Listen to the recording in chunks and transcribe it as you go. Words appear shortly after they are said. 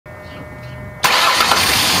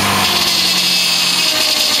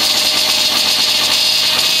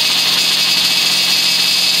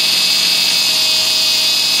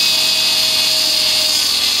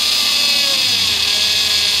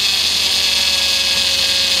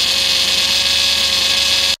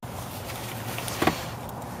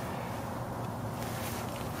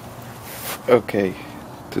Okay,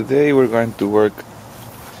 today we're going to work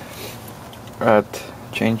at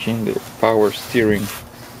changing the power steering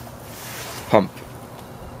pump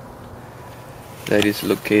that is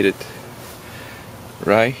located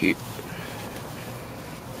right here.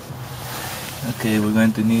 Okay, we're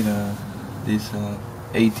going to need this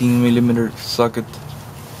 18mm socket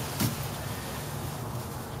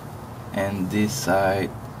and this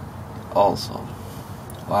side also.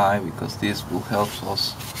 Why? Because this will help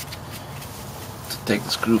us to take the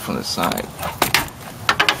screw from the side.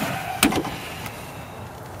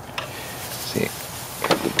 See, I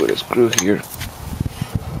have to put a screw here.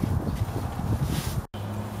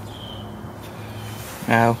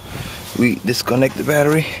 Now we disconnect the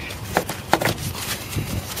battery.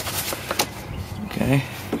 Okay.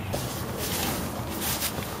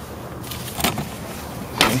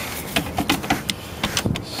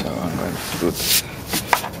 So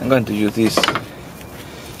I'm going to use this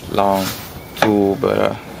long tool,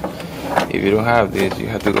 but if you don't have this, you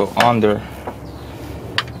have to go under it.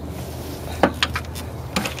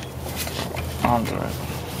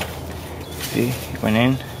 See, it went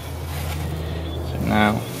in. So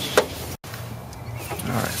now,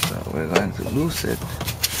 alright, so we're going to loose it,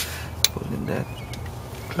 putting that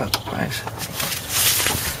clockwise. I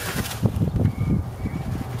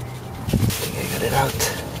think I got it out.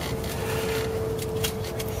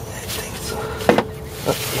 I think so.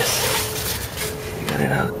 Oh, yes, I got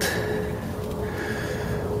it out.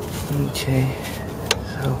 Okay,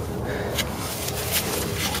 so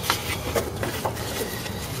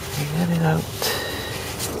I got it out.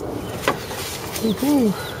 Woohoo!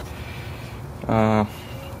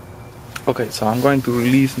 Okay, so I'm going to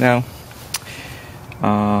release now.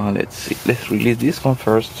 Let's see. Let's release this one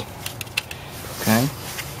first. Okay.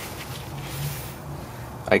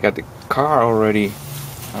 I got the car already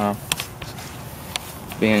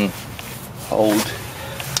being held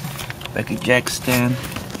like a jack stand.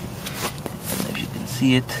 And if you can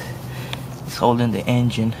see it, it's holding the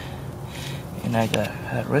engine. And I got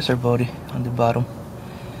a reservoir body on the bottom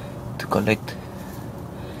to collect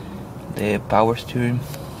the power steering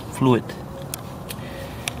fluid.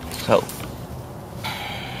 So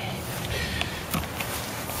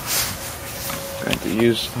I'm going to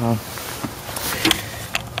use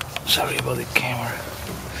sorry about the camera,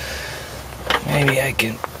 maybe I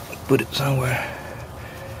can put it somewhere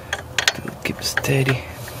to keep it steady.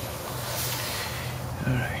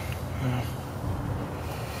 Alright,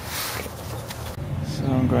 so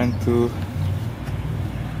I'm going to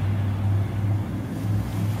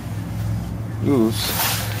loose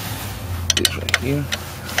this right here.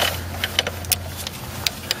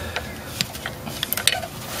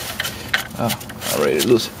 Oh, already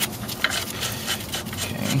loose it.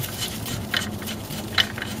 Okay.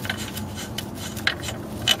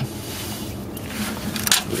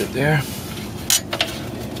 Put it there.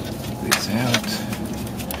 Take this out.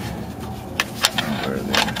 Over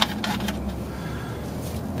there.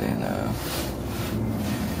 Then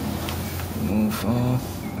move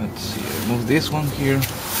let's see, move this one here.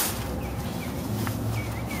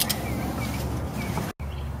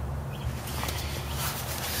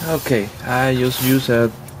 Okay, I just use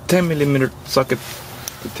a 10mm socket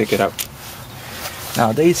to take it out.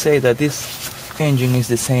 Now they say that this engine is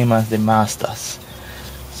the same as the Mazdas.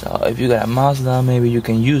 So if you got a Mazda, maybe you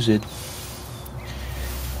can use it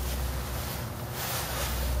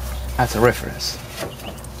as a reference.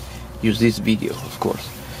 Use this video, of course.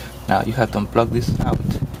 Now you have to unplug this out.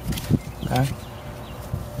 Okay,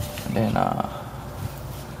 and then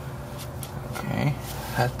okay,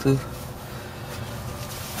 have to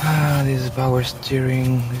this is power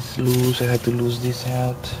steering, it's loose. I had to lose this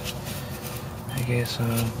out. I guess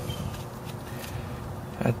I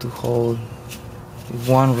had to hold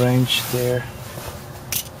one wrench there.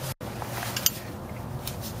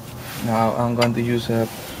 Now I'm going to use a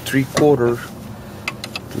 3/4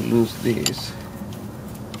 to lose this.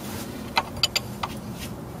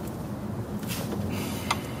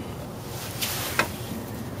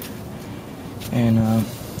 And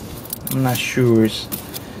I'm not sure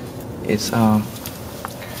it's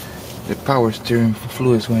the power steering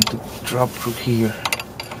fluid is going to drop through here.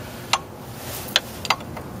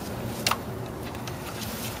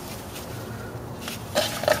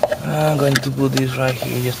 I'm going to put this right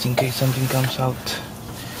here just in case something comes out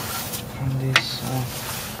from this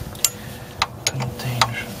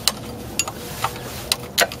container.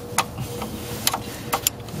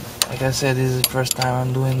 Like I said, this is the first time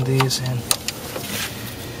I'm doing this, and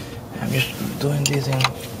I'm just doing this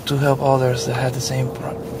to help others that have the same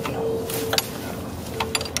problem.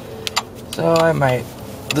 So I might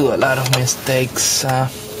do a lot of mistakes.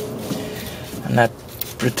 not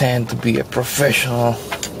pretend to be a professional,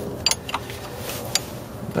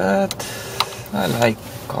 but I like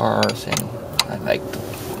cars and I like to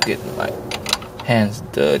get my hands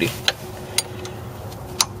dirty.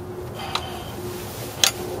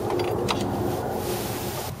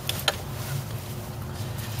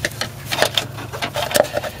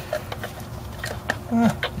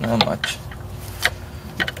 Not much.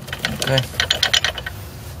 Okay.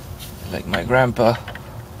 Like my grandpa,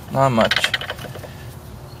 not much.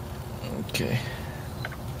 Okay.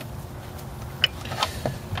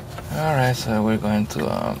 Alright, so we're going to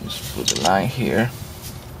just put the line here.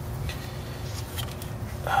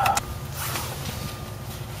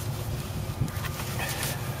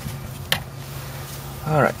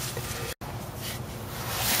 Alright.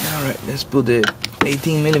 Alright, let's put the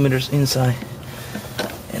 18 millimeters inside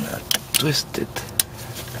and twist it.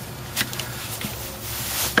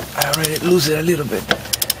 I already lose it a little bit.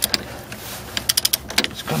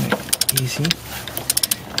 It's coming easy.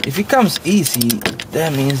 If it comes easy,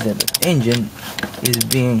 that means that the engine is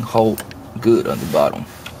being held good on the bottom.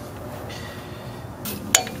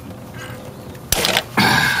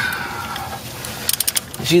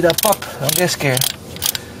 You see that pop? Don't get scared.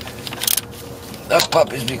 That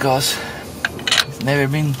pop is because it's never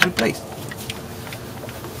been replaced.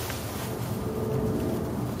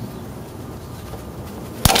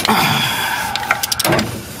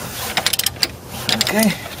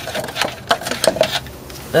 Okay,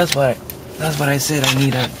 that's what I said. I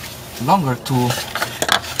need a longer tool,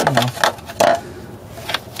 you know,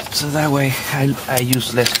 so that way I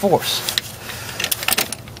use less force.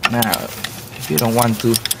 Now, if you don't want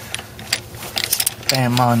to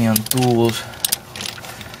spend money on tools,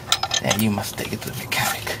 then you must take it to the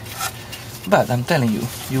mechanic. But I'm telling you,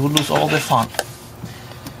 you will lose all the fun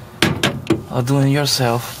of doing it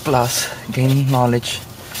yourself, plus gaining knowledge,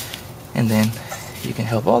 and then you can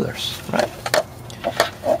help others, right?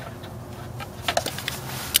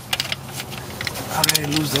 I already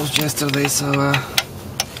lose those yesterday, so I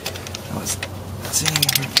was seeing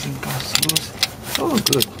everything goes loose. Oh,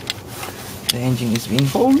 good. The engine is being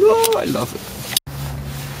pulled. Oh, I love it.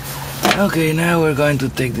 Okay, now we're going to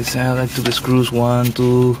take this out. I took the screws 1,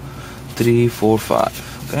 2, 3, 4,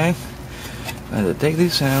 5. Okay, I'm going to take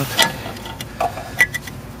this out.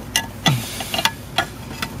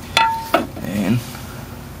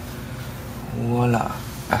 Voila.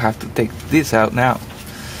 I have to take this out now.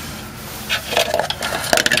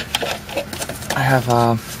 I have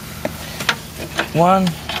 1,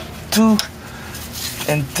 2,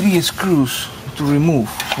 and 3 screws to remove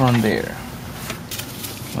from there.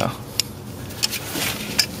 Well,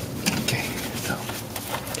 okay, so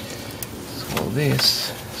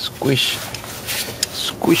this, squish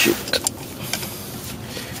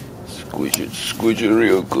it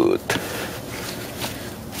real good.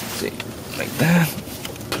 See, like that.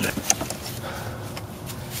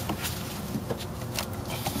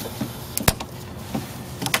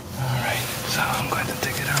 Alright, so I'm going to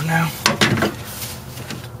take it out now.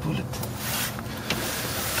 Pull it.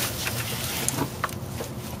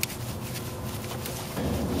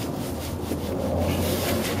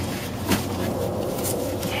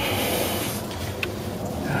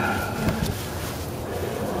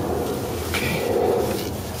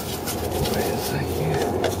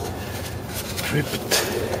 Strip it.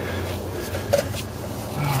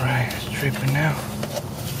 Alright, strip it now.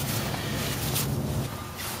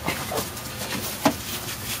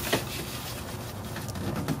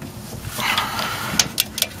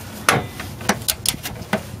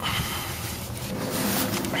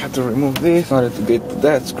 I have to remove this in order to get to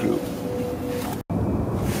that screw.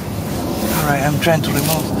 Alright, I'm trying to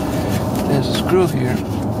remove. There's a screw here.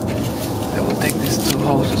 I will take these 2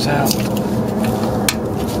 hoses out.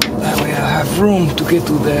 That way I'll have room to get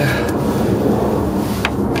to the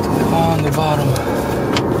one on the bottom.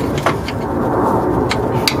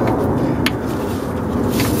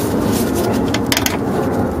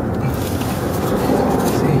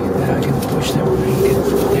 See, then I can push them and get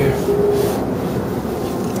there.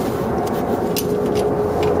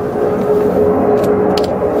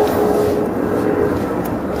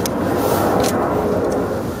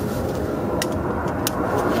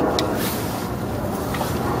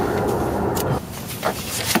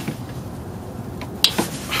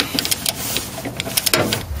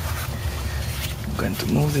 Going to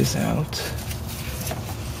move this out.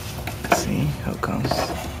 See how it comes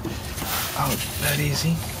out that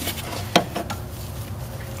easy.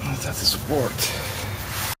 That's the support.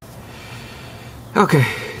 Okay,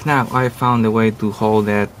 now I found a way to hold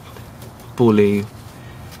that pulley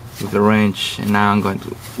with the wrench, and now I'm going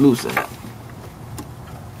to loosen it.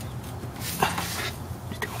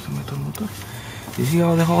 You see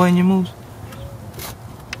how the whole engine moves?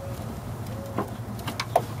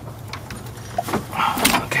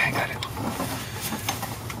 Okay, I got it.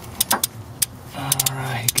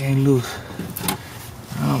 Alright, it came loose.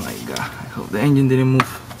 Oh my god, I hope the engine didn't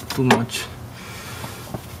move too much.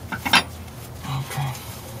 Okay.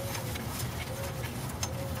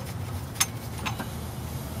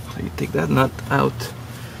 So you take that nut out.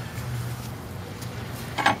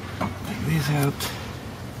 Take this out.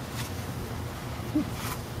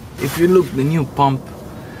 If you look the new pump,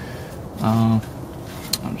 I'm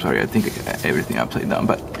sorry, I think I got everything upside down,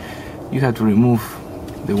 but you have to remove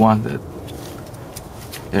the ones that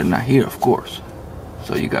they're not here, of course.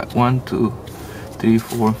 So you got 1, 2, 3,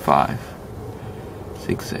 4, 5,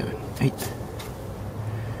 6, 7, 8.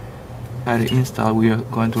 At the install, we are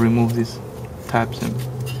going to remove these tabs and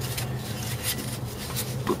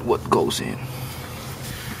put what goes in.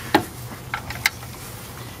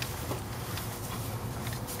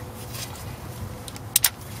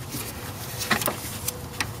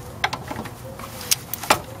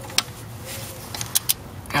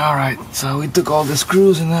 Alright, so we took all the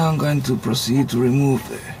screws and now I'm going to proceed to remove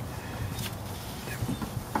the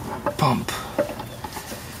pump.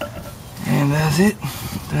 And that's it.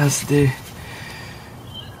 That's the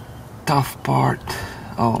tough part.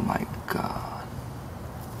 Oh my god.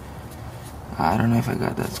 I don't know if I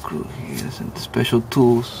got that screw here. There's some special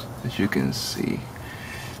tools, as you can see.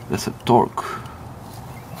 That's a torque.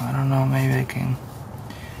 I don't know, maybe I can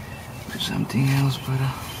do something else, but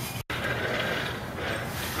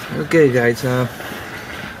okay guys, I've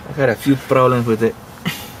had a few problems with the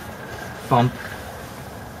pump.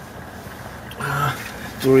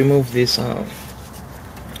 To remove these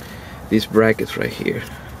brackets right here,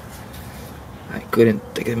 I couldn't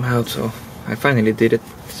take them out, so I finally did it.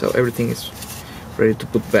 So everything is ready to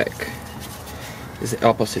put back. It's the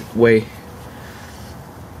opposite way.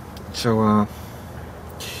 So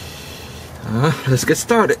let's get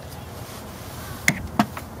started.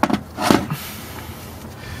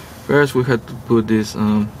 First we had to put this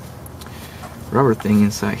rubber thing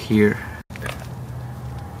inside here.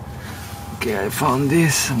 Okay, I found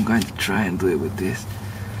this. I'm going to try and do it with this.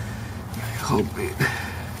 I hope it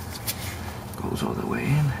goes all the way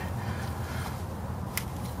in.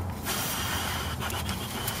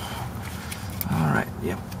 Alright,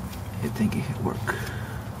 yep. I think it should work.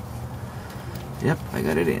 Yep, I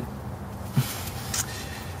got it in.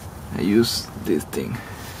 I use this thing.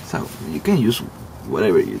 So you can use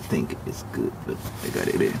whatever you think is good, but I got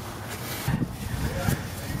it in.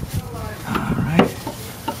 Alright.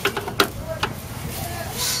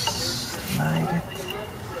 Slide it.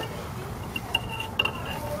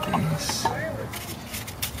 Like this.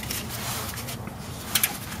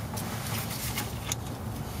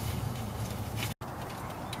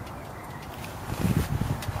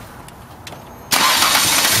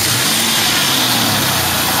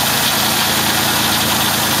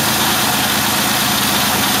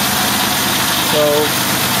 So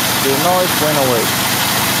the noise went away.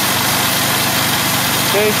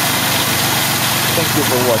 Okay, thank you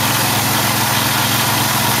for watching.